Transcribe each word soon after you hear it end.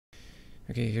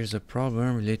Okay, here's a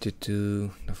problem related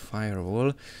to the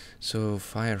firewall. So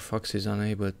Firefox is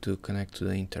unable to connect to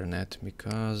the internet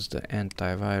because the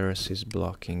antivirus is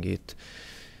blocking it.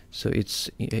 So it's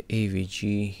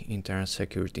AVG Internet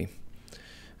Security.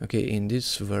 Okay, in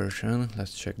this version,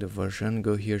 let's check the version.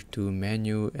 Go here to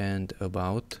Menu and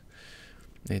About.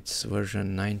 It's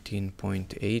version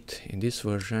 19.8. In this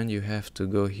version, you have to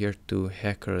go here to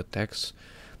Hacker Attacks,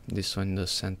 this one in the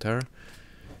center.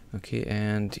 Okay,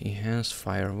 and Enhance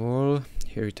Firewall.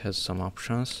 Here it has some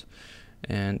options,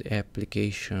 and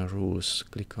Application Rules.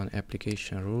 Click on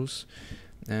Application Rules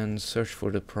and search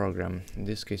for the program. In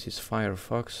this case it's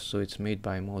Firefox, so it's made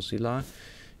by Mozilla.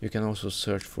 You can also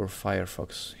search for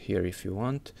Firefox here if you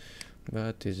want,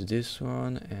 but it's this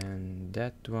one and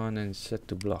that one, and it's set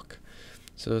to block.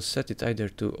 So set it either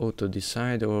to auto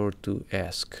decide or to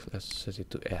ask. Let's set it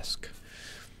to ask.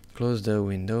 Close the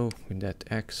window with that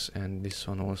X and this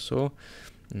one also.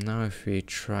 Now if we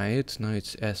try it, now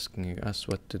it's asking us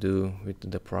what to do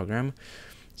with the program.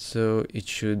 So it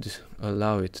should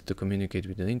allow it to communicate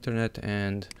with the internet,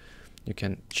 and you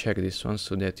can check this one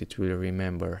so that it will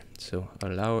remember. So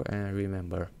allow and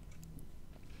remember.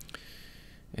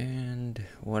 And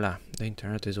voila, the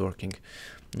internet is working.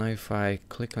 Now if I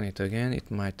click on it again, it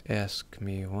might ask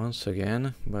me once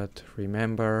again, but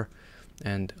remember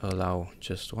and allow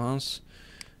just once,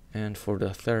 and for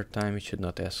the third time it should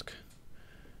not ask.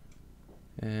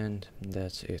 And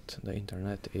that's it, the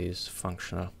internet is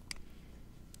functional.